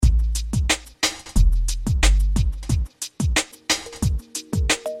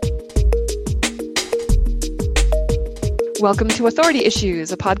Welcome to Authority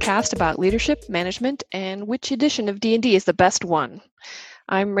Issues, a podcast about leadership, management, and which edition of D&D is the best one.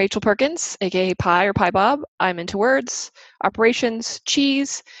 I'm Rachel Perkins, aka Pi or Pi Bob. I'm into words, operations,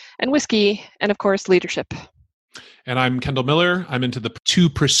 cheese, and whiskey, and of course, leadership. And I'm Kendall Miller. I'm into the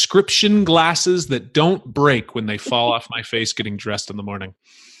 2 prescription glasses that don't break when they fall off my face getting dressed in the morning.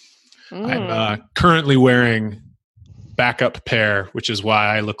 I'm currently wearing backup pair, which is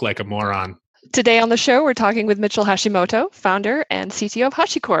why I look like a moron. Today on the show, we're talking with Mitchell Hashimoto, founder and CTO of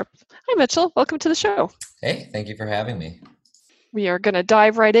HashiCorp. Hi, Mitchell. Welcome to the show. Hey, thank you for having me. We are going to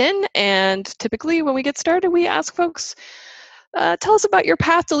dive right in, and typically when we get started, we ask folks, tell us about your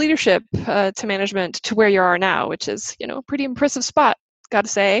path to leadership, to management, to where you are now, which is, a pretty impressive spot, got to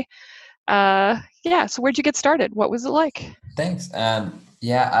say. So where'd you get started? What was it like? Thanks. I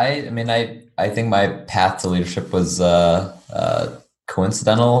think my path to leadership was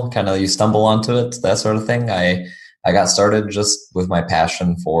coincidental. Kind of you stumble onto it, that sort of thing. I got started just with my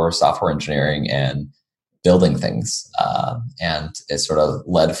passion for software engineering and building things, and it sort of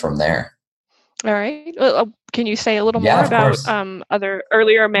led from there. All right. Can you say a little more about other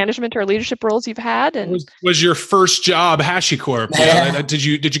earlier management or leadership roles you've had? And was your first job HashiCorp? Yeah. Did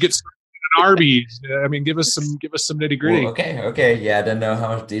you get started at Arby's? Give us some nitty gritty. Okay. Yeah, I didn't know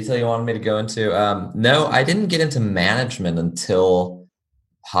how much detail you wanted me to go into. No, I didn't get into management until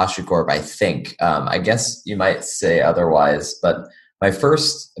HashiCorp, I think. I guess you might say otherwise, but my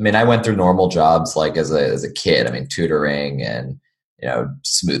first, I went through normal jobs like as a kid, tutoring and,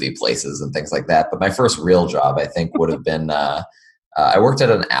 smoothie places and things like that. But my first real job, I think, would have been, I worked at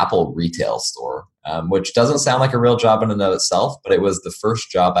an Apple retail store, which doesn't sound like a real job in and of itself, but it was the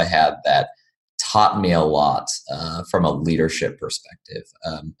first job I had that taught me a lot from a leadership perspective.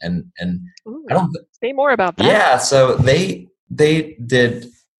 Ooh, I don't say more about that. Yeah, so they did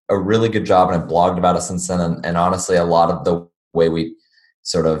a really good job, and I've blogged about it since then. And honestly, a lot of the way we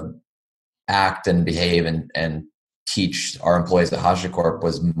sort of act and behave and teach our employees at HashiCorp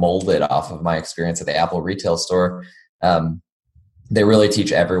was molded off of my experience at the Apple retail store. They really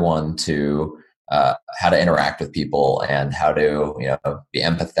teach everyone to how to interact with people and how to be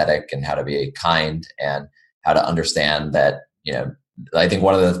empathetic and how to be kind and how to understand that. I think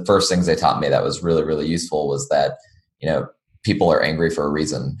one of the first things they taught me that was really, really useful was that people are angry for a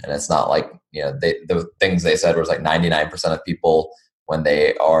reason, and it's not like the things they said was like 99% of people when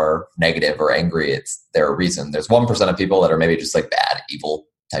they are negative or angry, it's their reason. There's 1% of people that are maybe just like bad, evil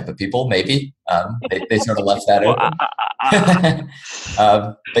type of people. Maybe they sort of left that open.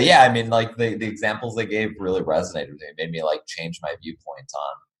 But yeah, the examples they gave really resonated with me. It made me change my viewpoint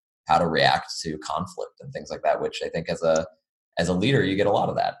on how to react to conflict and things like that, which I think as a leader, you get a lot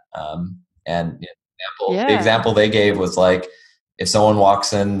of that. The example they gave was like, if someone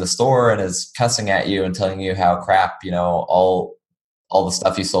walks in the store and is cussing at you and telling you how crap, all the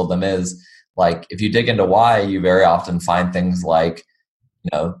stuff you sold them is, like, if you dig into why, you very often find things like,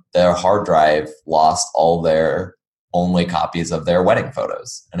 their hard drive lost all their only copies of their wedding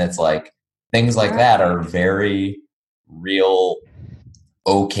photos. And it's like, things like that are very real,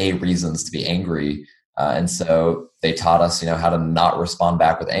 okay reasons to be angry. And so they taught us, how to not respond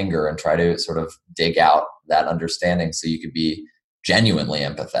back with anger and try to sort of dig out that understanding so you could be genuinely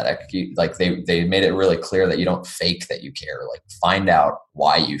empathetic. They made it really clear that you don't fake that you care. Like, find out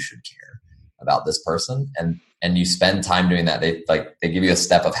why you should care about this person, and you spend time doing that. They give you a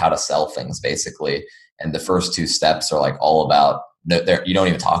step of how to sell things basically, and the first 2 steps are all about. You don't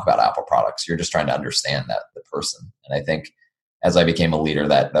even talk about Apple products. You're just trying to understand the person. And I think as I became a leader,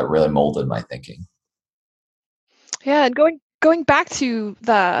 that really molded my thinking. Yeah, and going back to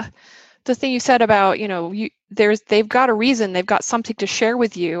the thing you said about, they've got a reason, they've got something to share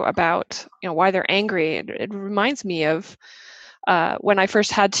with you about, why they're angry. It reminds me of when I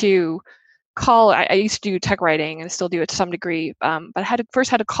first had to call. I used to do tech writing and still do it to some degree, but I first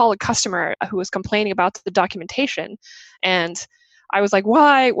had to call a customer who was complaining about the documentation, and I was like,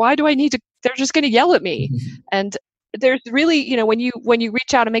 why do I need to? They're just going to yell at me. And there's really, when you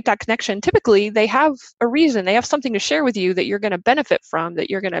reach out and make that connection, typically they have a reason. They have something to share with you that you're going to benefit from, that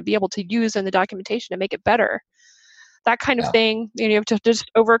you're going to be able to use in the documentation to make it better. That kind of thing, you have to just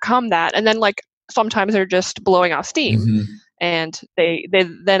overcome that. And then sometimes they're just blowing off steam. Mm-hmm. And they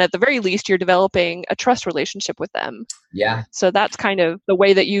then at the very least, you're developing a trust relationship with them. Yeah. So that's kind of the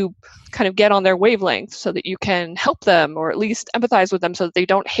way that you kind of get on their wavelength so that you can help them, or at least empathize with them so that they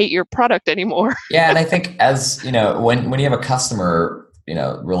don't hate your product anymore. Yeah. And I think as, when you have a customer,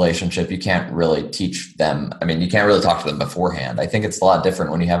 relationship, you can't really teach them. You can't really talk to them beforehand. I think it's a lot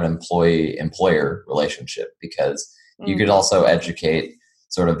different when you have an employee-employer relationship, because you could also educate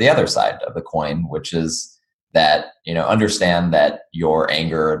sort of the other side of the coin, which is, that, understand that your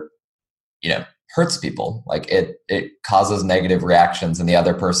anger, hurts people. Like it causes negative reactions, and the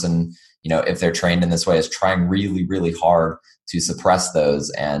other person, if they're trained in this way, is trying really, really hard to suppress those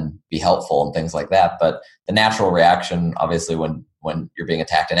and be helpful and things like that. But the natural reaction, obviously, when you're being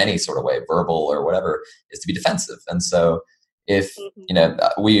attacked in any sort of way, verbal or whatever, is to be defensive. And so if,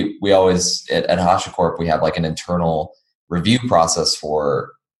 we always at HashiCorp, we have like an internal review process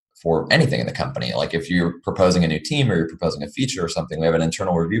for anything in the company. Like if you're proposing a new team or you're proposing a feature or something, we have an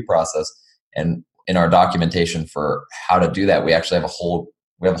internal review process. And in our documentation for how to do that, we actually have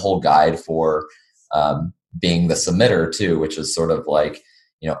a whole guide for being the submitter too, which is sort of like,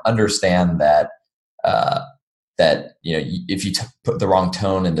 understand that if you put the wrong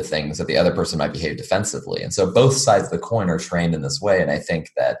tone into things, that the other person might behave defensively. And so both sides of the coin are trained in this way. And I think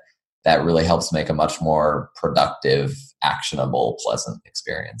that really helps make a much more productive, actionable, pleasant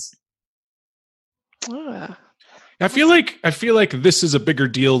experience. I feel like this is a bigger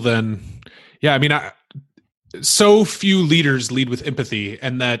deal than, so few leaders lead with empathy,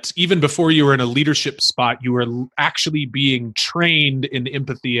 and that even before you were in a leadership spot, you were actually being trained in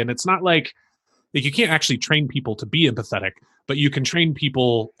empathy. And it's not like you can't actually train people to be empathetic, but you can train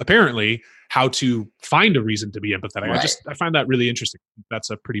people apparently how to find a reason to be empathetic. Right. I find that really interesting. That's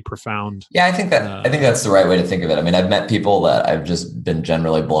a pretty profound. Yeah, I think that's the right way to think of it. I mean, I've met people that I've just been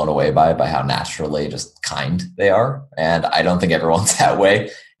generally blown away by how naturally just kind they are. And I don't think everyone's that way.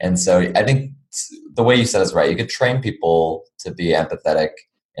 And so I think the way you said is right. You could train people to be empathetic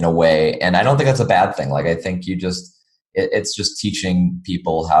in a way. And I don't think that's a bad thing. Like, I think it's just teaching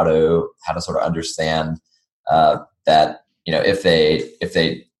people how to sort of understand that, if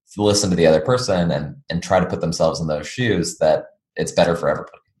they listen to the other person and try to put themselves in those shoes, that it's better for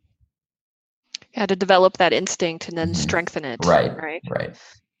everybody. Yeah, to develop that instinct and then strengthen it. Right.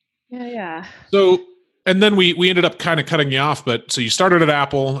 Yeah. So, and then we ended up kind of cutting you off, but so you started at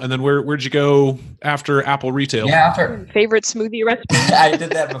Apple, and then where'd you go after Apple Retail? Yeah, after favorite smoothie recipe. I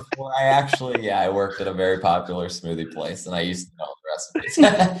did that before. I worked at a very popular smoothie place, and I used to know the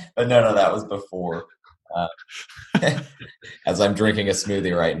recipes. But no, that was before. As I'm drinking a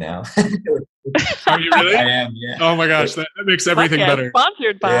smoothie right now. Are you really? I am. Yeah. Oh my gosh, that makes everything better.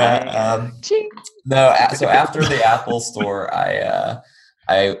 Sponsored by. Yeah. No. So after the Apple Store, I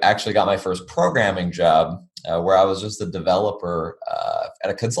actually got my first programming job where I was just a developer at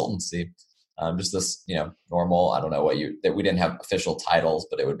a consultancy. Just this, normal. I don't know that we didn't have official titles,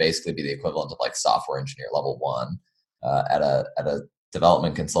 but it would basically be the equivalent of like software engineer level 1 at a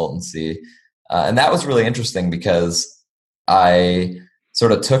development consultancy. And that was really interesting because I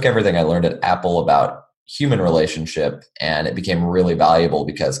sort of took everything I learned at Apple about human relationship, and it became really valuable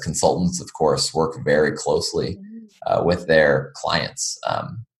because consultants, of course, work very closely with their clients.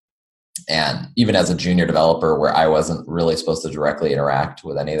 And even as a junior developer, where I wasn't really supposed to directly interact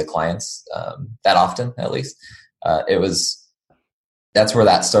with any of the clients that often, at least, that's where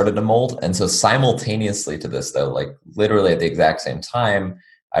that started to mold. And so simultaneously to this, though, like literally at the exact same time,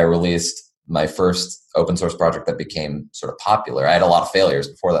 I released my first open source project that became sort of popular. I had a lot of failures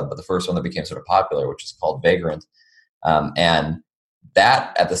before that, but the first one that became sort of popular, which is called Vagrant. And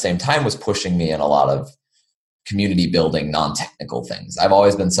that at the same time was pushing me in a lot of community building, non-technical things. I've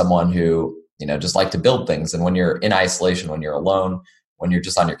always been someone who, just like to build things. And when you're in isolation, when you're alone, when you're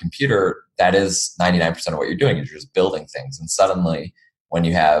just on your computer, that is 99% of what you're doing, is you're just building things. And suddenly when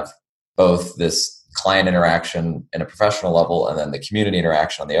you have both this client interaction in a professional level and then the community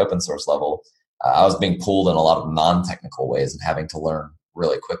interaction on the open source level, I was being pulled in a lot of non-technical ways and having to learn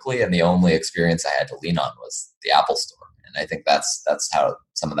really quickly. And the only experience I had to lean on was the Apple Store. And I think that's how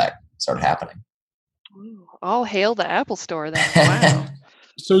some of that started happening. Ooh, all hail the Apple Store then. Wow.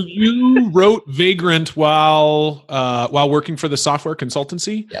 So you wrote Vagrant while working for the software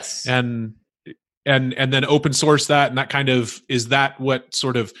consultancy? Yes. And then open source that, and that kind of, is that what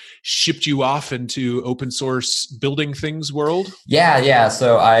sort of shipped you off into open source building things world? Yeah.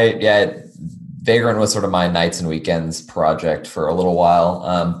 So Vagrant was sort of my nights and weekends project for a little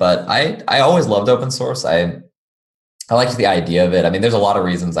while. But I always loved open source. I liked the idea of it. I mean, there's a lot of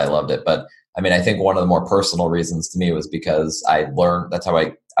reasons I loved it, but I mean, I think one of the more personal reasons to me was because I learned, that's how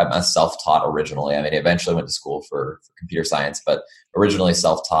I'm a self-taught originally. I mean, I eventually went to school for computer science, but originally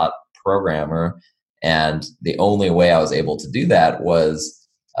self-taught programmer. And the only way I was able to do that was,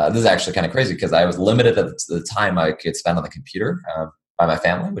 this is actually kind of crazy because I was limited at the time I could spend on the computer by my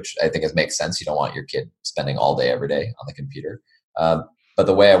family, which I think makes sense. You don't want your kid spending all day, every day on the computer. But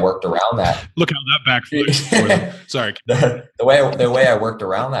the way I worked around that, look how that backfired. Sorry. The way I worked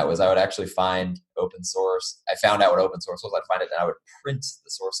around that was I would actually find open source. I found out what open source was. I'd find it and I would print the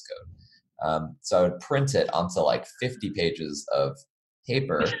source code. So I would print it onto like 50 pages of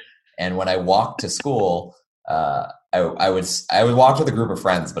paper. And when I walked to school, I would walk with a group of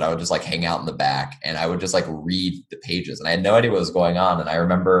friends, but I would just like hang out in the back and I would just like read the pages, and I had no idea what was going on. And I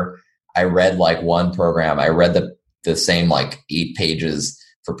remember I read like one program, I read the same like 8 pages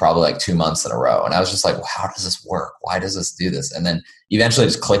for probably like 2 months in a row. And I was just like, well, how does this work? Why does this do this? And then eventually it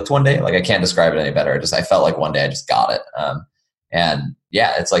just clicked one day. Like I can't describe it any better. I felt like one day I just got it. And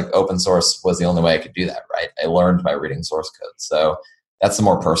yeah, it's like open source was the only way I could do that, right? I learned by reading source code. So that's the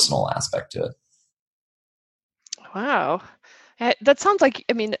more personal aspect to it. Wow. That sounds like,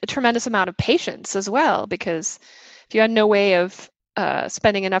 I mean, a tremendous amount of patience as well, because if you had no way of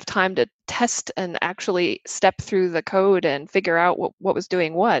spending enough time to test and actually step through the code and figure out what was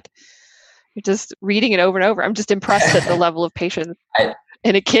doing what, you're just reading it over and over. I'm just impressed at the level of patience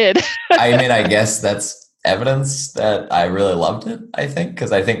in a kid. I mean, I guess that's evidence that I really loved it, I think,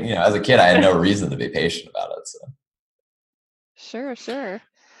 because I think, as a kid, I had no reason to be patient about it. So. Sure.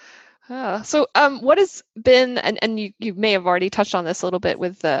 So what has been, and you may have already touched on this a little bit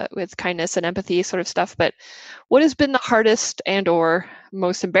with kindness and empathy sort of stuff, but what has been the hardest and or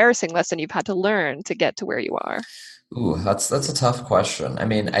most embarrassing lesson you've had to learn to get to where you are? Ooh, that's a tough question. I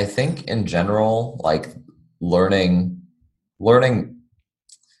mean, I think in general, like learning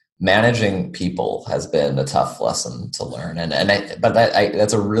managing people has been a tough lesson to learn. That's I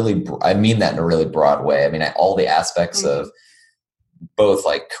mean that in a really broad way. I mean, all the aspects of both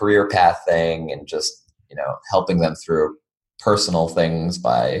like career path thing and just, helping them through personal things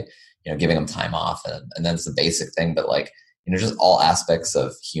by, giving them time off. And then it's the basic thing, but like, just all aspects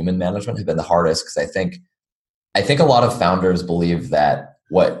of human management have been the hardest. Cause I think a lot of founders believe that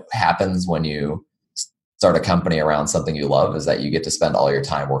what happens when you start a company around something you love is that you get to spend all your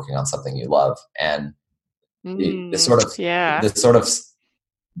time working on something you love. And the sort of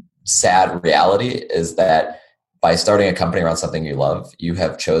sad reality is that by starting a company around something you love, you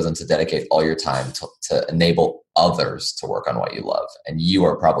have chosen to dedicate all your time to enable others to work on what you love. And you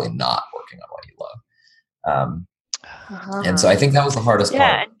are probably not working on what you love. And so I think that was the hardest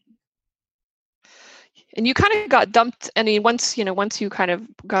part. And you kind of got dumped. I mean, once you kind of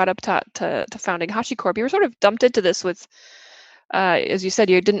got up to founding HashiCorp, you were sort of dumped into this with, as you said,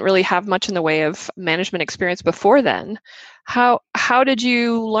 you didn't really have much in the way of management experience before then. How did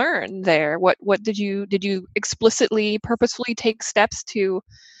you learn there? What did you explicitly, purposefully take steps to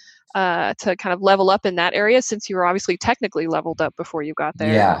kind of level up in that area, since you were obviously technically leveled up before you got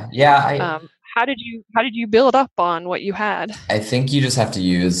there? Yeah. How did you build up on what you had? I think you just have to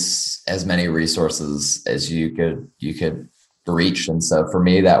use as many resources as you could reach. And so for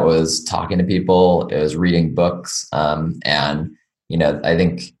me, that was talking to people, it was reading books. And, I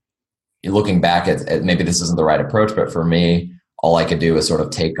think looking back at maybe this isn't the right approach, but for me, all I could do was sort of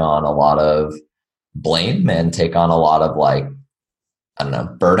take on a lot of blame and take on a lot of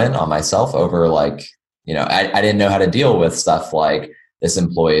burden on myself over I didn't know how to deal with stuff like this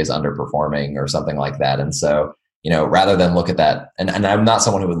employee is underperforming or something like that. And so, rather than look at that, and I'm not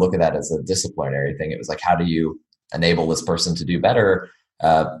someone who would look at that as a disciplinary thing. It was like, how do you enable this person to do better?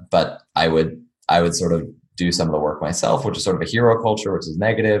 But I would sort of do some of the work myself, which is sort of a hero culture, which is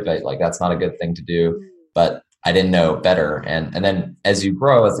negative. That's not a good thing to do, but I didn't know better. And then as you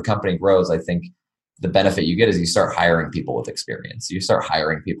grow, as the company grows, I think the benefit you get is you start hiring people with experience. You start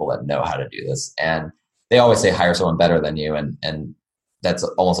hiring people that know how to do this. And they always say, hire someone better than you. And that's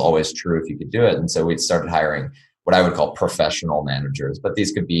almost always true if you could do it. And so we started hiring what I would call professional managers, but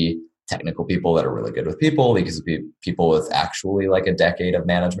these could be technical people that are really good with people. These could be people with actually like a decade of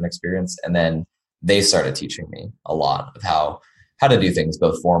management experience. And then they started teaching me a lot of how to do things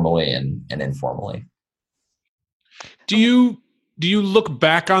both formally and informally. Do you look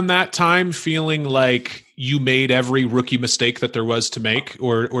back on that time feeling like you made every rookie mistake that there was to make,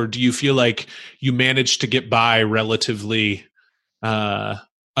 or do you feel like you managed to get by relatively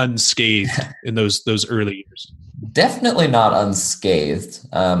unscathed in those early years? Definitely not unscathed.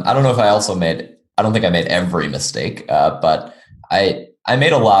 I don't know if I don't think I made every mistake, but I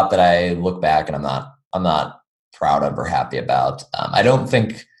made a lot that I look back and I'm not proud of or happy about. I don't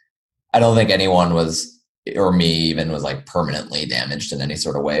think anyone was, or me even, was like permanently damaged in any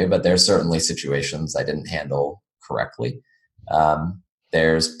sort of way, but there's certainly situations I didn't handle correctly.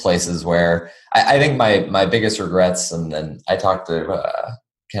 There's places where I think my biggest regrets, and I talked to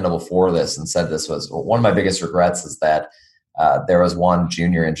Kendall before this and said this was one of my biggest regrets, is that there was one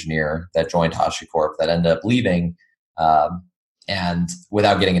junior engineer that joined HashiCorp that ended up leaving. And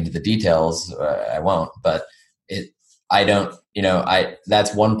without getting into the details, I won't, but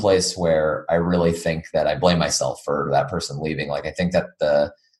that's one place where I really think that I blame myself for that person leaving. Like, I think that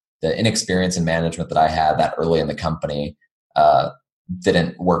the the inexperience in management that I had that early in the company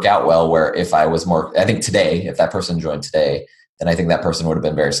didn't work out well. Where if I was more, I think today, if that person joined today, then I think that person would have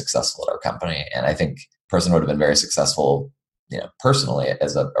been very successful at our company. And I think person would have been very successful, personally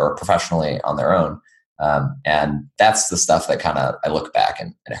or professionally on their own. And that's the stuff that kind of I look back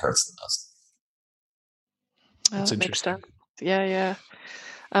and it hurts the most. That makes sense. Yeah.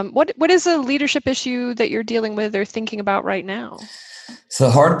 What is a leadership issue that you're dealing with or thinking about right now? So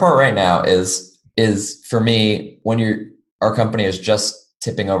the hard part right now is for me, when our company is just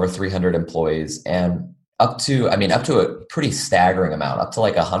tipping over 300 employees and up to a pretty staggering amount, up to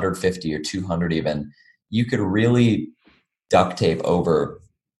like 150 or 200 even, you could really duct tape over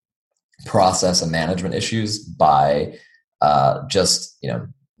process and management issues by just,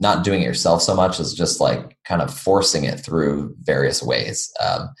 not doing it yourself so much as just like kind of forcing it through various ways,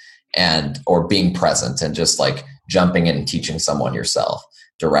 or being present and just like jumping in and teaching someone yourself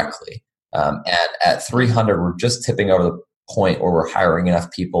directly. And at 300, we're just tipping over the point where we're hiring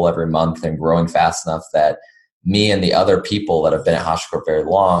enough people every month and growing fast enough that me and the other people that have been at HashiCorp very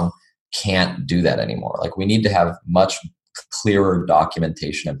long can't do that anymore. Like we need to have much clearer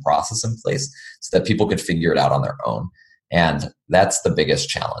documentation and process in place so that people could figure it out on their own. And that's the biggest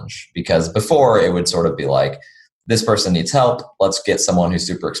challenge, because before it would sort of be like, this person needs help. Let's get someone who's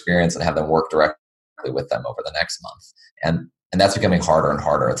super experienced and have them work directly with them over the next month. And that's becoming harder and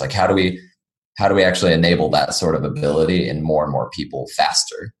harder. It's like, how do we actually enable that sort of ability in more and more people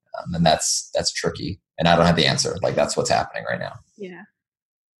faster? And that's tricky. And I don't have the answer. Like that's what's happening right now. Yeah.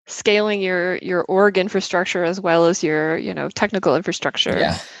 Scaling your org infrastructure as well as your, technical infrastructure.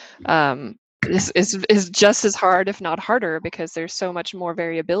 Yeah. Is just as hard, if not harder, because there's so much more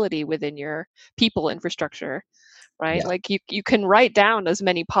variability within your people infrastructure, right? Yeah. Like you can write down as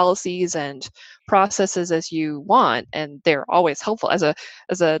many policies and processes as you want, and they're always helpful. As a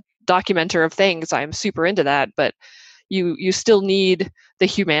documenter of things, I'm super into that, but you still need the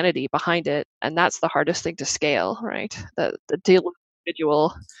humanity behind it, and that's the hardest thing to scale, right? The deal with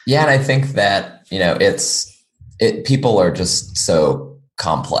individual. Yeah, and I think that people are just so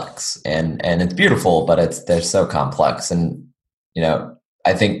complex and it's beautiful, but they're so complex. And,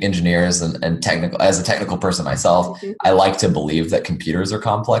 I think engineers and technical, as a technical person myself, I like to believe that computers are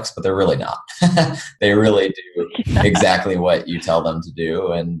complex, but they're really not. They really do exactly what you tell them to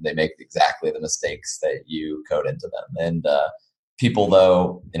do, and they make exactly the mistakes that you code into them. And people,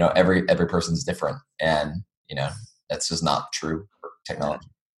 though, every person's different, and that's just not true for technology.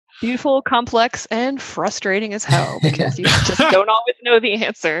 Beautiful, complex, and frustrating as hell, because you just don't always know the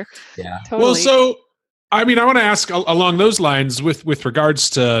answer. Yeah. Totally. Well, so, I want to ask along those lines with regards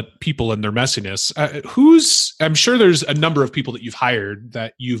to people and their messiness, I'm sure there's a number of people that you've hired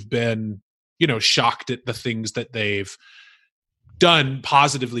that you've been, shocked at the things that they've done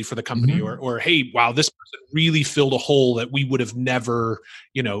positively for the company, mm-hmm. or hey, wow, this person really filled a hole that we would have never,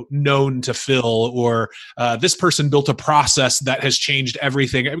 known to fill, or this person built a process that has changed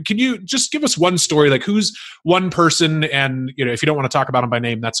everything. Can you just give us one story, like who's one person, and if you don't want to talk about them by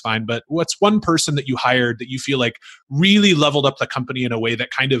name, that's fine, but what's one person that you hired that you feel like really leveled up the company in a way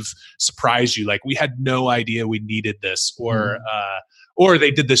that kind of surprised you, like we had no idea we needed this, or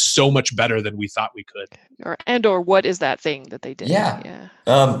they did this so much better than we thought we could. Or what is that thing that they did? Yeah.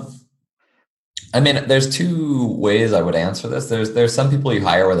 There's two ways I would answer this. There's some people you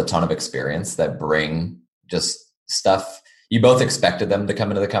hire with a ton of experience that bring just stuff. You both expected them to come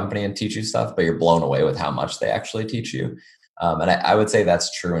into the company and teach you stuff, but you're blown away with how much they actually teach you. And I would say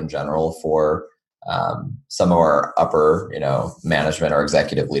that's true in general for some of our upper, management or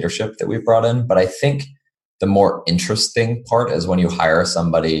executive leadership that we've brought in. But I think the more interesting part is when you hire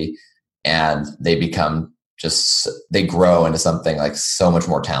somebody and they grow into something like so mumuch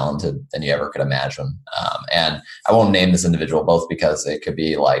more talented than you ever could imagine. And I won't name this individual, both because it could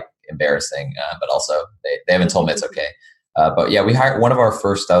be like embarrassing, but also they haven't told me it's okay. But yeah, we hired one of our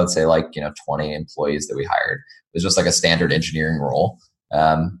first, I would say 20 employees that we hired. It was just like a standard engineering role,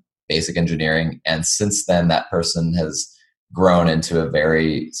 basic engineering. And since then that person has grown into a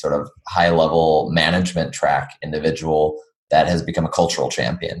very sort of high level management track individual that has become a cultural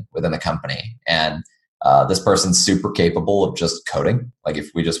champion within the company. And this person's super capable of just coding. Like if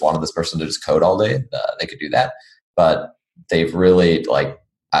we just wanted this person to just code all day, they could do that. But they've really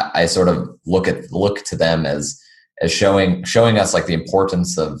I sort of look to them as showing us like the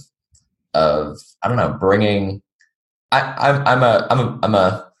importance of I don't know, bringing. I'm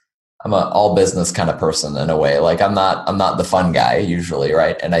a all business kind of person in a way. Like I'm not the fun guy usually,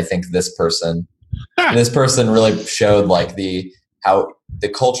 right? And I think this person really showed like how the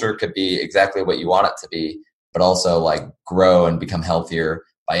culture could be exactly what you want it to be, but also like grow and become healthier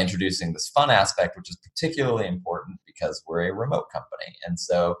by introducing this fun aspect, which is particularly important because we're a remote company. And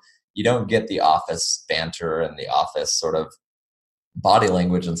so you don't get the office banter and the office sort of body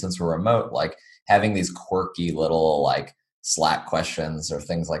language. And since we're remote, like having these quirky little like Slack questions or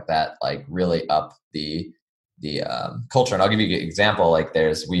things like that, like really up the culture. And I'll give you an example. Like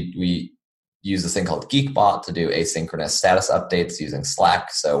we use this thing called Geekbot to do asynchronous status updates using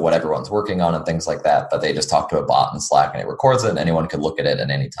Slack. So what everyone's working on and things like that, but they just talk to a bot in Slack and it records it and anyone could look at it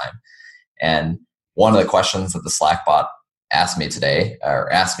at any time. And one of the questions that the Slack bot asked me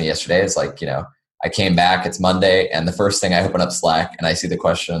yesterday is like, I came back, it's Monday, and the first thing I open up Slack and I see the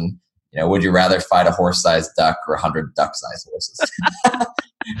question, would you rather fight a horse-sized duck or 100 duck-sized horses?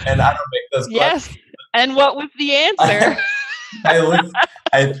 And I don't make those questions. Yes. And what was the answer?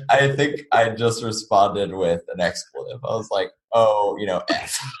 I think I just responded with an expletive. I was like,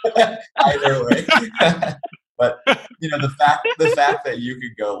 F. Either way. But the fact that you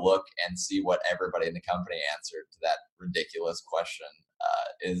could go look and see what everybody in the company answered to that ridiculous question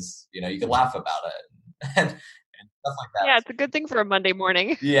is, you can laugh about it and stuff like that. Yeah, it's a good thing for a Monday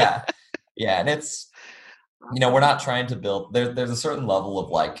morning. Yeah. And it's, we're not trying to build, there's a certain level of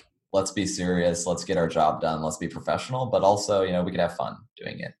like, let's be serious, let's get our job done, let's be professional, but also, we could have fun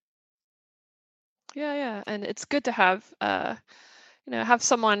doing it. Yeah. And it's good to have, have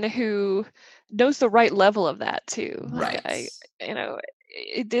someone who knows the right level of that too. Right.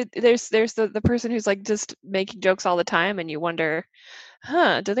 There's the person who's like just making jokes all the time and you wonder,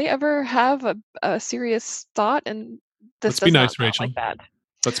 do they ever have a serious thought? And this Let's be nice, Rachel. Like that.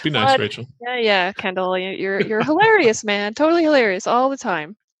 Let's be nice, Rachel. Yeah, Kendall, you're hilarious, man. Totally hilarious all the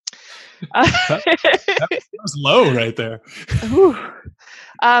time. That was low right there.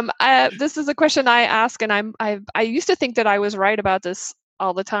 This is a question I ask, and I used to think that I was right about this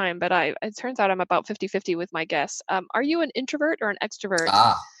all the time, but it turns out I'm about 50-50 with my guess. Are you an introvert or an extrovert?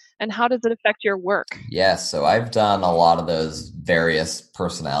 And how does it affect your work? Yes, so I've done a lot of those various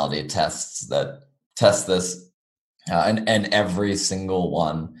personality tests that test this, and every single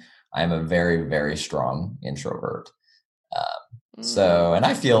one, I'm a very, very strong introvert. So, and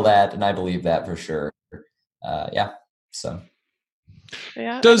I feel that, and I believe that for sure. So.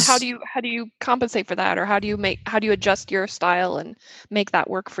 Yeah. How do you compensate for that, or how do you adjust your style and make that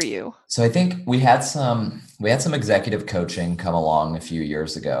work for you? So I think we had some executive coaching come along a few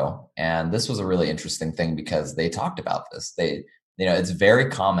years ago, and this was a really interesting thing because they talked about this. It's very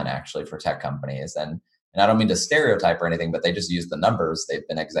common actually for tech companies, and I don't mean to stereotype or anything, but they just use the numbers. They've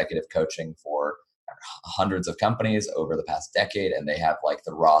been executive coaching for hundreds of companies over the past decade, and they have like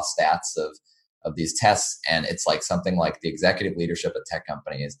the raw stats of these tests, and it's like something like the executive leadership at tech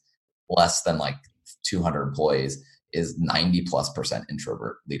companies less than like 200 employees is 90+%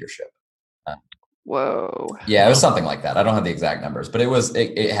 introvert leadership. Whoa. Yeah, it was something like that. I don't have the exact numbers, but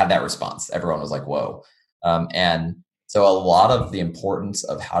it had that response. Everyone was like, whoa. And so a lot of the importance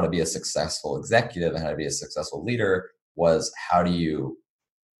of how to be a successful executive and how to be a successful leader was how do you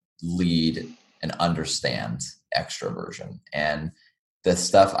lead and understand extroversion. And the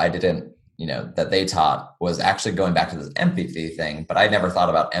stuff I didn't, that they taught was actually going back to this empathy thing, but I never thought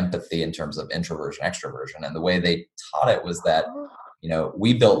about empathy in terms of introversion, extroversion. And the way they taught it was that,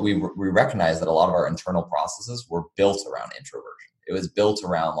 we recognized that a lot of our internal processes were built around introversion. It was built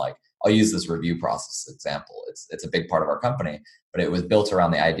around like, I'll use this review process example. It's a big part of our company, but it was built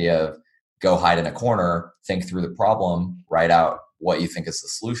around the idea of go hide in a corner, think through the problem, write out what you think is the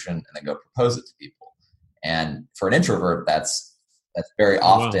solution, and then go propose it to people. And for an introvert, that's very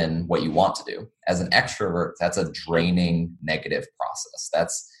often what you want to do. As an extrovert, that's a draining negative process.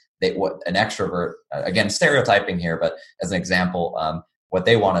 What an extrovert, again, stereotyping here, but as an example, what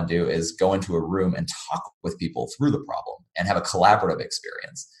they want to do is go into a room and talk with people through the problem and have a collaborative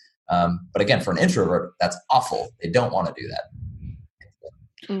experience. But again, for an introvert, that's awful. They don't want to do that.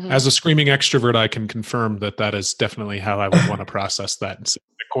 Mm-hmm. As a screaming extrovert, I can confirm that is definitely how I would want to process that. And sitting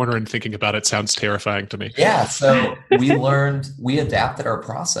in the corner and thinking about it sounds terrifying to me. Yeah. So we adapted our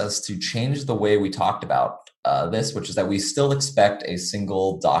process to change the way we talked about this, which is that we still expect a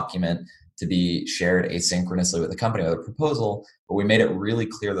single document to be shared asynchronously with the company with a proposal, but we made it really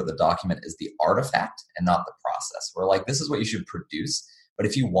clear that the document is the artifact and not the process. We're like, this is what you should produce. But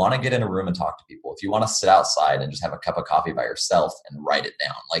if you want to get in a room and talk to people, if you want to sit outside and just have a cup of coffee by yourself and write it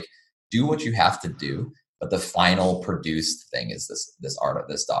down, like do what you have to do. But the final produced thing is this art of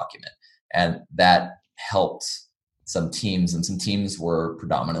this document. And that helped some teams, and some teams were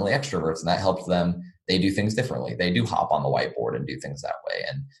predominantly extroverts, and that helped them. They do things differently. They do hop on the whiteboard and do things that way.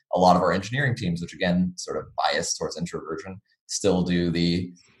 And a lot of our engineering teams, which again, sort of biased towards introversion, still do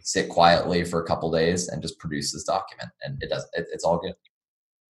the sit quietly for a couple days and just produce this document. And it's all good.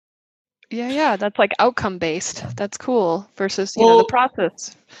 Yeah. That's like outcome based. That's cool versus, the Well,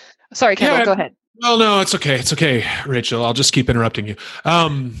 process. Sorry, Kendall, yeah. go ahead. Well, no, it's okay. It's okay, Rachel. I'll just keep interrupting you.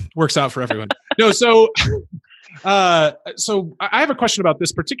 Works out for everyone. No, so I have a question about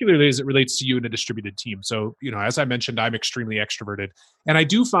this, particularly as it relates to you in a distributed team. So, as I mentioned, I'm extremely extroverted, and I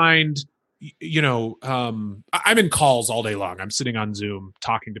do find, I'm in calls all day long. I'm sitting on Zoom,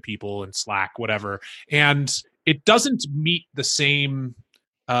 talking to people in Slack, whatever, and it doesn't meet the same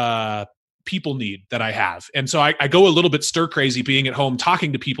people need that I have. And so I go a little bit stir crazy being at home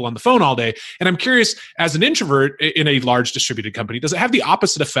talking to people on the phone all day. And I'm curious, as an introvert in a large distributed company, does it have the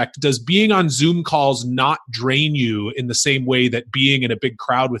opposite effect? Does being on Zoom calls not drain you in the same way that being in a big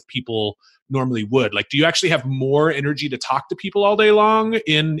crowd with people normally would? Like, do you actually have more energy to talk to people all day long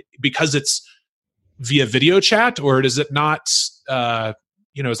because it's via video chat, or does it not,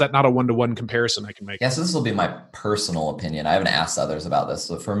 is that not a one-to-one comparison I can make? Yeah, so this will be my personal opinion. I haven't asked others about this.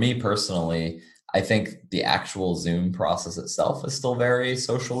 So for me personally, I think the actual Zoom process itself is still very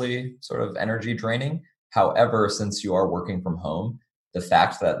socially sort of energy draining. However, since you are working from home, the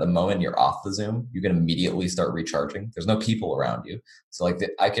fact that the moment you're off the Zoom, you can immediately start recharging. There's no people around you. So like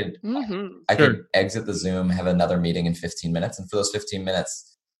I could exit the Zoom, have another meeting in 15 minutes. And for those 15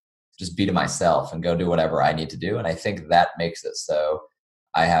 minutes, just be to myself and go do whatever I need to do. And I think that makes it so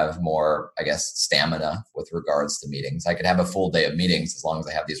I have more, I guess, stamina with regards to meetings. I could have a full day of meetings as long as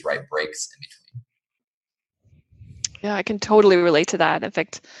I have these right breaks in between. Yeah, I can totally relate to that. In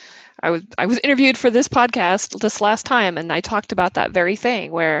fact, I was interviewed for this podcast this last time, and I talked about that very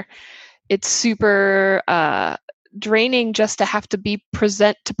thing where it's super draining just to have to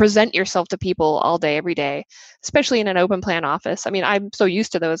present yourself to people all day, every day, especially in an open plan office. I mean, I'm so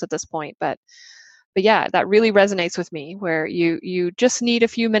used to those at this point, but yeah, that really resonates with me, where you just need a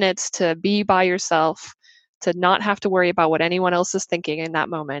few minutes to be by yourself, to not have to worry about what anyone else is thinking in that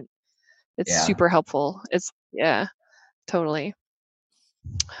moment. It's super helpful. Totally.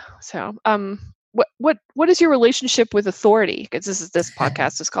 So, what is your relationship with authority? Because this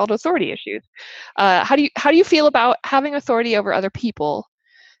podcast is called Authority Issues. How do you feel about having authority over other people,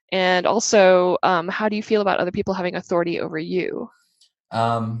 and also how do you feel about other people having authority over you?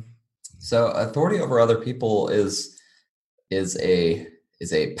 So authority over other people is a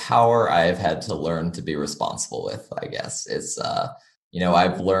power I've had to learn to be responsible with, I guess. It's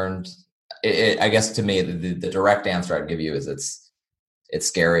I've learned it, I guess to me the direct answer I'd give you is it's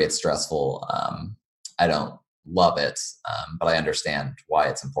scary, it's stressful. I don't love it, but I understand why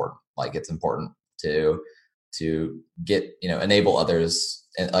it's important. Like, it's important to get, enable others.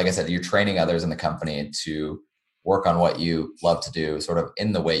 And like I said, you're training others in the company to work on what you love to do, sort of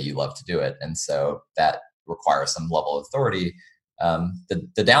in the way you love to do it. And so that requires some level of authority. The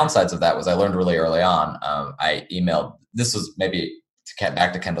downsides of that was I learned really early on. I emailed, this was maybe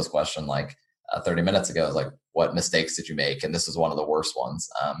back to Kendall's question, like 30 minutes ago, was like, what mistakes did you make? And this was one of the worst ones.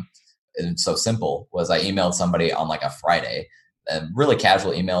 And so simple was I emailed somebody on like a Friday, a really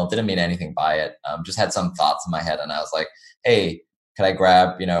casual email, didn't mean anything by it. Just had some thoughts in my head. And I was like, hey, could I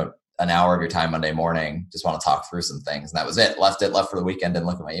grab, an hour of your time Monday morning? Just want to talk through some things. And that was it. Left for the weekend, didn't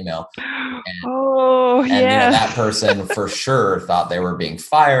look at my email. And, that person for sure thought they were being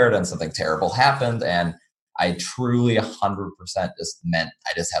fired and something terrible happened. And I truly 100% just meant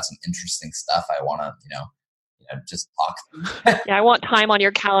I just have some interesting stuff I want to, just talk through. Yeah, I want time on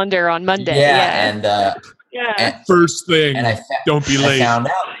your calendar on Monday. And first thing, and don't be late. I found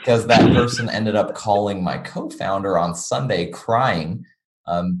out because that person ended up calling my co-founder on Sunday crying,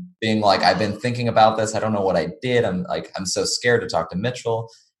 being like, I've been thinking about this. I don't know what I did. I'm so scared to talk to Mitchell.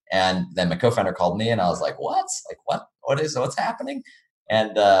 And then my co-founder called me and I was like, what? Like, what's happening?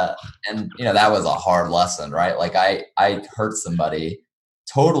 And that was a hard lesson, right? Like I hurt somebody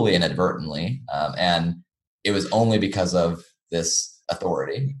totally inadvertently. And it was only because of this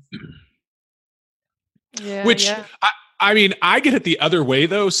authority. Yeah, Which I mean, I get it the other way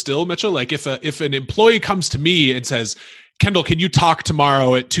though, still, Mitchell. Like if an employee comes to me and says, Kendall, can you talk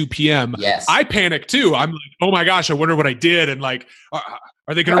tomorrow at 2 p.m.? Yes. I panic too. I'm like, oh my gosh, I wonder what I did. And like,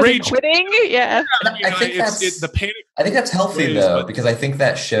 are they going to rage quitting? Yeah. I think the panic. I think that's healthy though, because I think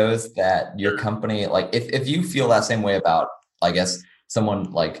that shows that your company, like if you feel that same way about, I guess,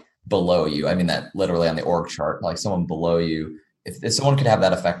 someone like below you, I mean that literally on the org chart, like someone below you, if someone could have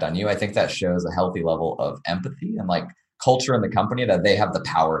that effect on you, I think that shows a healthy level of empathy and like culture in the company that they have the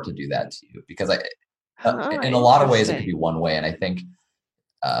power to do that to you. Because in a lot of ways it could be one way. And I think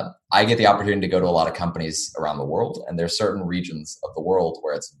I get the opportunity to go to a lot of companies around the world, and there's certain regions of the world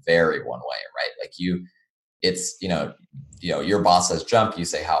where it's very one way, right? Like your boss says jump, you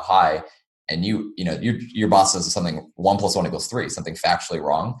say how high, and your boss says something 1 + 1 = 3, something factually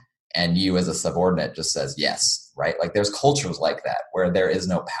wrong. and you as a subordinate just says yes, right? Like there's cultures like that where there is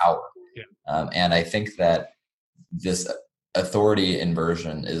no power. Yeah. And I think that this authority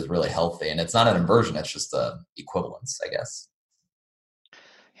inversion is really healthy, and it's not an inversion, it's just a equivalence, I guess.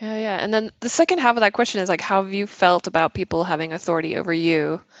 Yeah. And then the second half of that question is like, how have you felt about people having authority over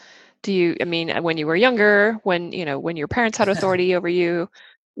you? I mean, when you were younger, when your parents had authority over you,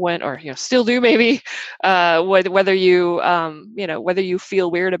 or still do maybe, whether you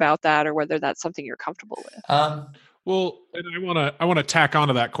feel weird about that or whether that's something you're comfortable with. Well, and I want to tack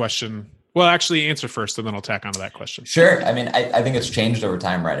onto that question. Well, actually answer first and then I'll tack onto that question. Sure. I mean, I think it's changed over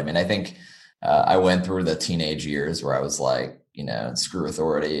time, right? I mean, I think I went through the teenage years where I was like, screw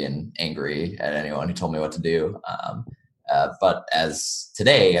authority and angry at anyone who told me what to do. But as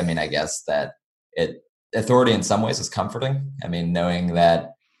today, I mean, I guess that authority in some ways is comforting. I mean, knowing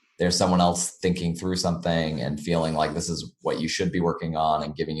that there's someone else thinking through something and feeling like this is what you should be working on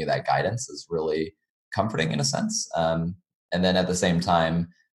and giving you that guidance is really comforting in a sense. And then at the same time,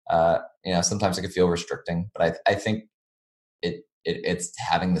 sometimes it can feel restricting, but I think it's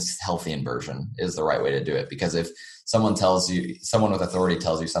having this healthy inversion is the right way to do it. Because if someone with authority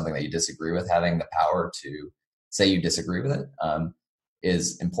tells you something that you disagree with, having the power to say you disagree with it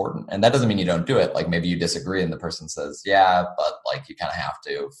is important. And that doesn't mean you don't do it. Like maybe you disagree and the person says, yeah, but like you kind of have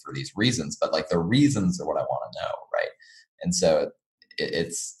to for these reasons, but like the reasons are what I want to know. Right. And so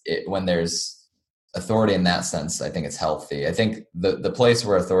when there's authority in that sense, I think it's healthy. I think the place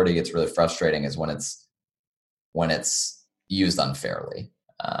where authority gets really frustrating is when it's used unfairly.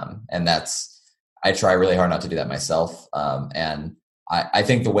 And I try really hard not to do that myself. And I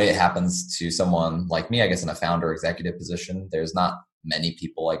think the way it happens to someone like me, I guess in a founder executive position, there's not many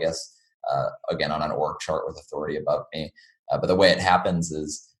people, I guess, again, on an org chart with authority above me. But the way it happens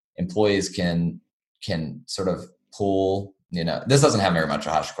is employees can sort of pull, this doesn't happen very much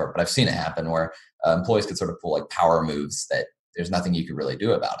at HashiCorp, but I've seen it happen where employees could sort of pull like power moves that there's nothing you could really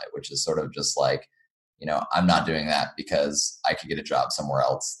do about it, which is sort of just like, I'm not doing that because I could get a job somewhere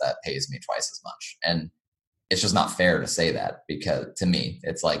else that pays me twice as much. And it's just not fair to say that, because to me,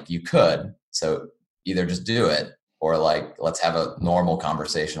 it's like you could, so either just do it or like, let's have a normal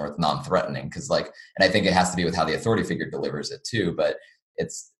conversation where it's non-threatening. Cause like, and I think it has to be with how the authority figure delivers it too, but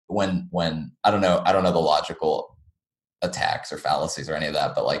it's when I don't know the logical attacks or fallacies or any of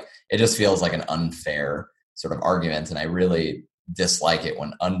that, but like, it just feels like an unfair sort of argument. And I really dislike it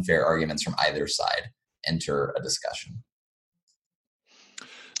when unfair arguments from either side enter a discussion.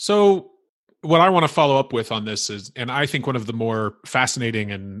 So what I want to follow up with on this is, and I think one of the more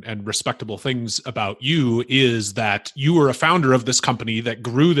fascinating and respectable things about you is that you were a founder of this company that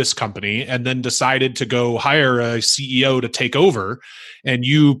grew this company and then decided to go hire a CEO to take over, and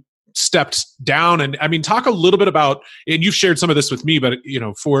you stepped down. And I mean, talk a little bit about, and you've shared some of this with me, but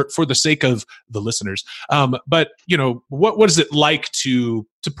for the sake of the listeners, but what is it like to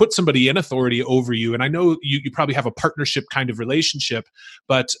put somebody in authority over you? And I know you probably have a partnership kind of relationship,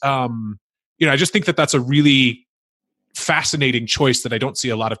 but I just think that that's a really fascinating choice that I don't see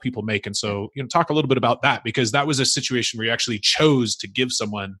a lot of people make. And so, talk a little bit about that, because that was a situation where you actually chose to give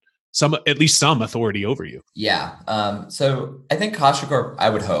someone at least some authority over you. Yeah. So I think HashiCorp, I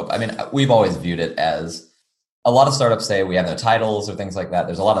would hope, I mean, we've always viewed it as, a lot of startups say we have no titles or things like that.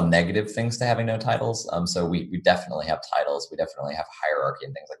 There's a lot of negative things to having no titles. So we definitely have titles. We definitely have hierarchy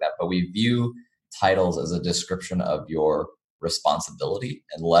and things like that. But we view titles as a description of your responsibility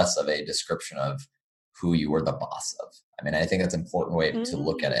and less of a description of who you were the boss of. I mean, I think that's an important way to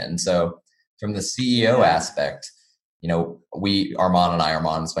look at it. And so from the CEO aspect,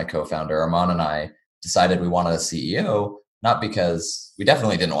 Arman is my co-founder, Arman and I decided we wanted a CEO, not because we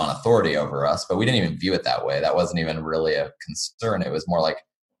definitely didn't want authority over us, but we didn't even view it that way. That wasn't even really a concern. It was more like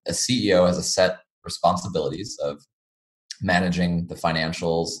a CEO has a set responsibilities of managing the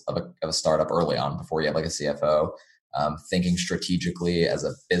financials of a startup early on before you have like a CFO, thinking strategically as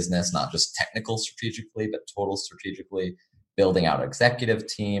a business, not just technical strategically, but total strategically, building out an executive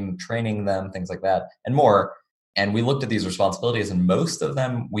team, training them, things like that, and more. And we looked at these responsibilities, and most of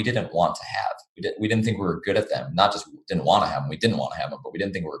them we didn't want to have. We didn't think we were good at them. Not just didn't want to have them, we didn't want to have them, but we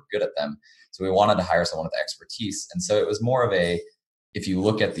didn't think we were good at them. So we wanted to hire someone with expertise. And so it was more of if you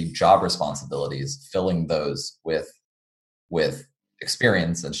look at the job responsibilities, filling those with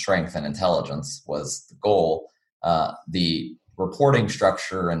experience and strength and intelligence was the goal. The reporting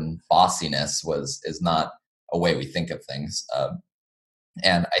structure and bossiness is not a way we think of things.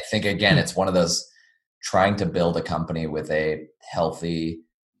 And I think, again, it's one of those trying to build a company with a healthy,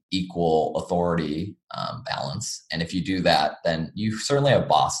 equal authority balance. And if you do that, then you certainly have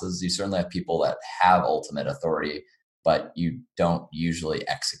bosses. You certainly have people that have ultimate authority. but you don't usually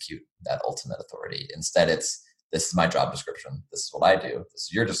execute that ultimate authority. Instead, it's, this is my job description. This is what I do. This is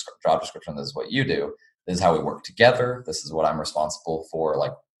your job description. This is what you do. This is how we work together. This is what I'm responsible for,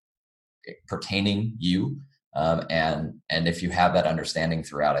 like pertaining you. And if you have that understanding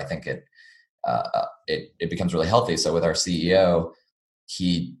throughout, I think it becomes really healthy. So with our CEO,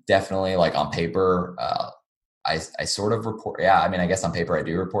 he definitely, like on paper, I sort of report. Yeah, I mean, I guess on paper I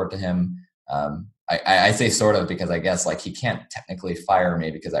do report to him. I say sort of because I guess like he can't technically fire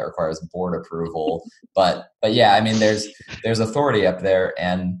me because that requires board approval. But yeah, I mean, there's authority up there,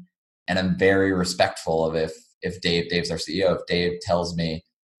 and I'm very respectful of if Dave's our CEO, if Dave tells me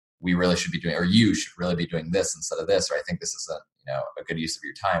we really should be doing, or you should really be doing this instead of this, or I think this is a good use of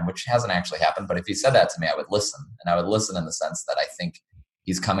your time, which hasn't actually happened. But if he said that to me, I would listen, and I would listen in the sense that I think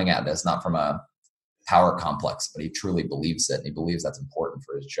he's coming at this not from a power complex, but he truly believes it, and he believes that's important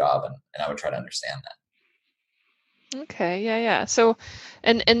for his job, and I would try to understand that. Okay, yeah. So,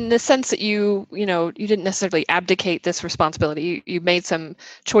 and in the sense that you didn't necessarily abdicate this responsibility, you made some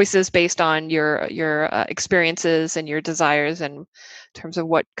choices based on your experiences and your desires, and in terms of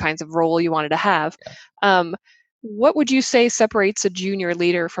what kinds of role you wanted to have. Yeah. What would you say separates a junior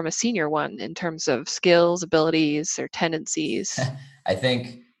leader from a senior one in terms of skills, abilities, or tendencies? I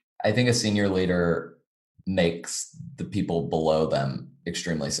think a senior leader makes the people below them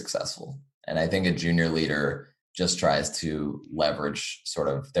extremely successful. And I think a junior leader just tries to leverage sort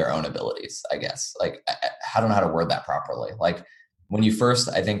of their own abilities, I guess. Like, I don't know how to word that properly. Like when you first,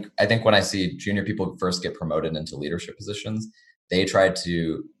 I think when I see junior people first get promoted into leadership positions, they try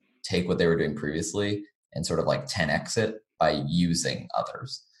to take what they were doing previously and sort of like 10x it by using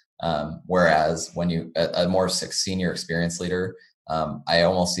others. Whereas when you, a more senior experienced leader, I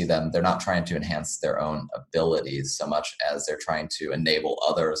almost see them, they're not trying to enhance their own abilities so much as they're trying to enable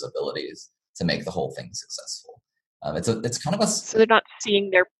others' abilities to make the whole thing successful. It's kind of a... So they're not seeing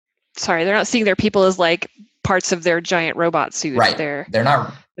their people as like parts of their giant robot suit. Right. They're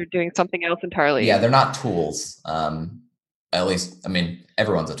doing something else entirely. Yeah, they're not tools. At least, I mean,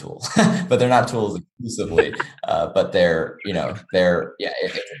 everyone's a tool, but they're not tools exclusively. But they're. Yeah.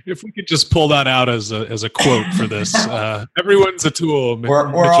 If we could just pull that out as a quote for this, everyone's a tool.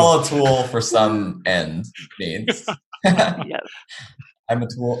 We're all a tool for some end means. Yes. I'm a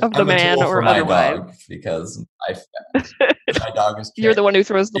tool of the man or my otherwise. Dog because my dog is. You're the one who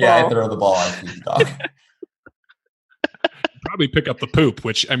throws the ball. Yeah, I throw the ball. I feed the dog. Probably pick up the poop,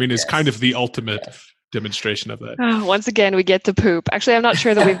 which I mean is kind of the ultimate demonstration of that. Oh, once again, we get to poop. Actually, I'm not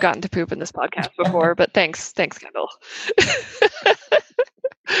sure that we've gotten to poop in this podcast before, but thanks, Kendall.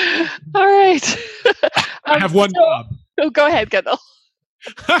 All right. I have one job. Oh, go ahead, Kendall.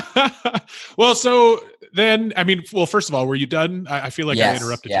 Well, so then, I mean, first of all, were you done? I feel like I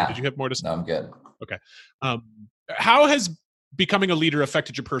interrupted you. Did you have more to say? No, I'm good. Okay. How has becoming a leader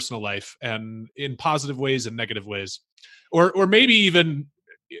affected your personal life, and in positive ways and negative ways? Or maybe even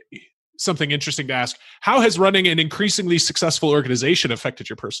something interesting to ask, how has running an increasingly successful organization affected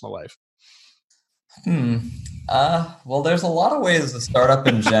your personal life? Well, there's a lot of ways the startup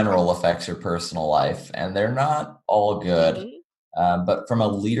in general affects your personal life, and they're not all good. Mm-hmm. But from a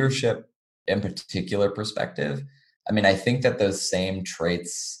leadership in particular perspective, I mean, I think that those same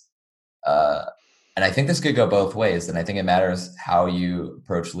traits, and I think this could go both ways, and I think it matters how you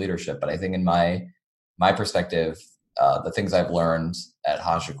approach leadership. But I think in my perspective, the things I've learned at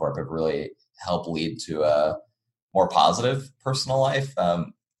HashiCorp have really helped lead to a more positive personal life,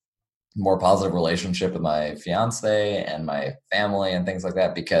 more positive relationship with my fiance and my family and things like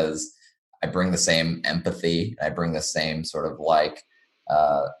that, because I bring the same empathy. I bring the same sort of like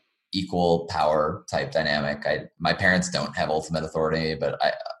equal power type dynamic. My parents don't have ultimate authority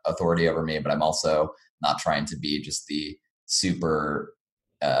over me, but I'm also not trying to be just the super,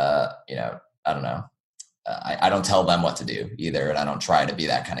 I don't know. I don't tell them what to do either, and I don't try to be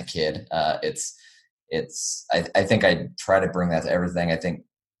that kind of kid. I think I try to bring that to everything. I think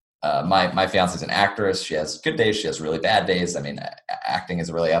my fiance is an actress. She has good days. She has really bad days. I mean, acting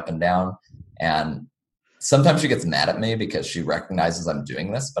is really up and down. And sometimes she gets mad at me because she recognizes I'm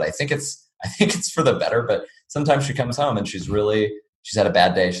doing this, but I think it's for the better. But sometimes she comes home and she's had a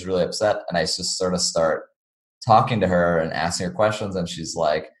bad day. She's really upset. And I just sort of start talking to her and asking her questions. And she's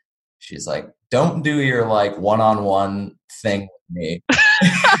like, don't do your like one-on-one thing with me.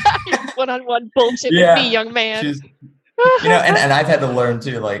 One-on-one bullshit with me, young man. And I've had to learn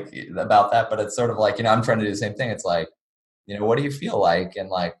too, like about that, but it's sort of like, I'm trying to do the same thing. It's like, what do you feel like? And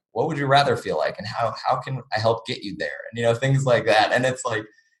like, what would you rather feel like? And how can I help get you there? And, things like that. And it's like,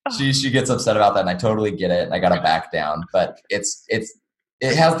 she gets upset about that, and I totally get it. And I got to back down, but it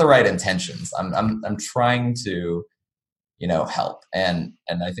has the right intentions. I'm trying to help. And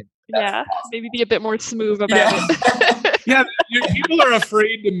I think that's possible. Maybe be a bit more smooth about it. Yeah, people are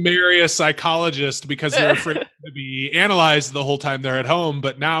afraid to marry a psychologist because they're afraid to be analyzed the whole time they're at home.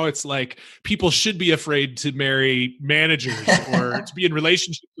 But now it's like people should be afraid to marry managers or to be in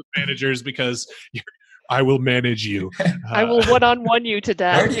relationships with managers because I will manage you. I will one-on-one you to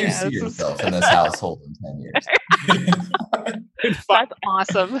death. Where do you see yourself in this household in 10 years? That's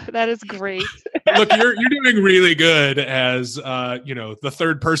awesome. That is great. Look, you're doing really good as the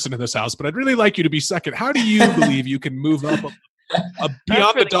third person in this house, but I'd really like you to be second. How do you believe you can move up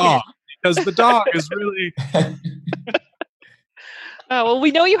beyond the dog? Because the dog is really. Well,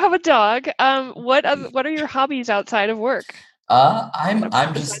 we know you have a dog. What are your hobbies outside of work? I'm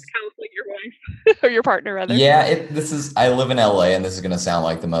just counseling your wife or your partner, rather. Yeah, I live in LA, and this is going to sound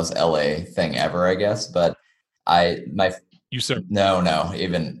like the most LA thing ever, I guess. But You sir? No,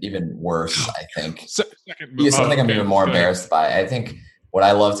 even worse. I think something I'm even more embarrassed by. I think what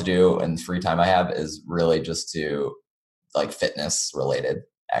I love to do in the free time I have is really just to like fitness related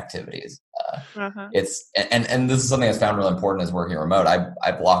activities. It's and this is something that's found really important is working remote.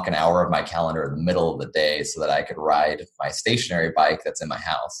 I block an hour of my calendar in the middle of the day so that I could ride my stationary bike that's in my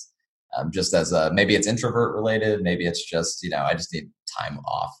house. Just as maybe it's introvert related, maybe it's just I just need time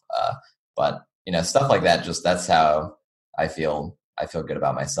off. But stuff like that. Just that's how I feel good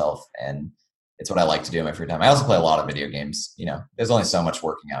about myself, and it's what I like to do in my free time. I also play a lot of video games. There's only so much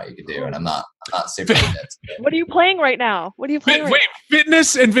working out you could do, and I'm not super fit. What are you playing right now? Wait,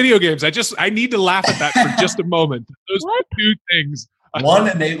 fitness and video games. I need to laugh at that for just a moment. Those two things. One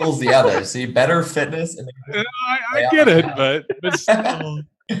enables the other. See, better fitness. I get it, but still.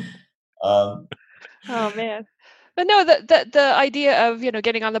 Oh man. But no, the idea of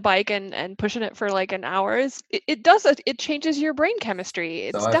getting on the bike and pushing it for like an hour it changes your brain chemistry.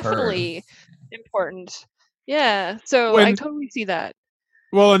 It's definitely important. Yeah, so I totally see that.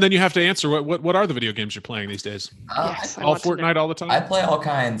 Well, and then you have to answer what are the video games you're playing these days? Yes, all Fortnite all the time. I play all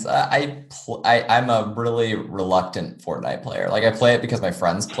kinds. I'm a really reluctant Fortnite player. Like I play it because my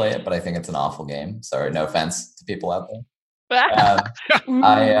friends play it, but I think it's an awful game. Sorry, no offense to people out there. I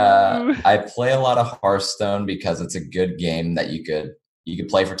play a lot of Hearthstone because it's a good game that you could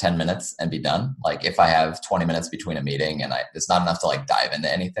play for 10 minutes and be done. Like if I have 20 minutes between a meeting and it's not enough to like dive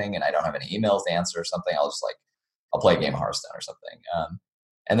into anything and I don't have any emails to answer or something, I'll play a game of Hearthstone or something.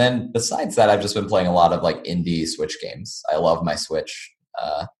 And then besides that, I've just been playing a lot of like indie Switch games. I love my Switch.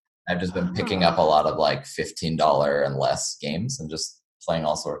 I've just been picking up a lot of like $15 and less games and just playing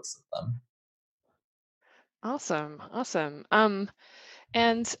all sorts of them. Awesome.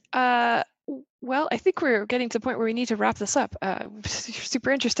 And well, I think we're getting to the point where we need to wrap this up.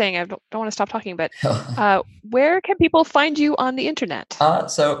 Super interesting. I don't want to stop talking, but where can people find you on the internet?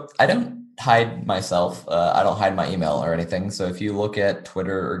 So I don't hide myself. I don't hide my email or anything. So if you look at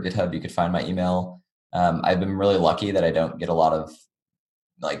Twitter or GitHub, you could find my email. I've been really lucky that I don't get a lot of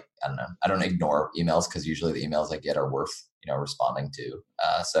I don't ignore emails because usually the emails I get are worth responding to.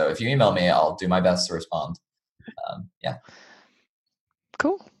 So if you email me, I'll do my best to respond. Yeah.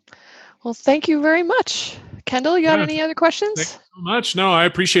 Cool. Well, thank you very much. Kendall, you got any other questions? Thanks so much. No, I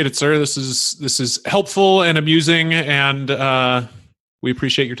appreciate it, sir. This is helpful and amusing, and we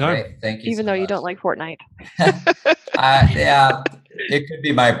appreciate your time. Great. Thank you. Even though you don't like Fortnite. Yeah, it could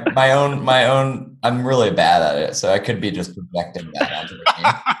be my own. I'm really bad at it, so I could be just projecting that onto the game.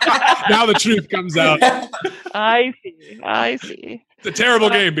 Now the truth comes out. I see. It's a terrible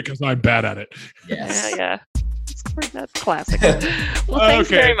game because I'm bad at it. Yes. Yeah. That's classic. Well, thanks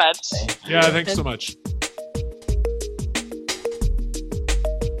very much. Yeah, thanks so much.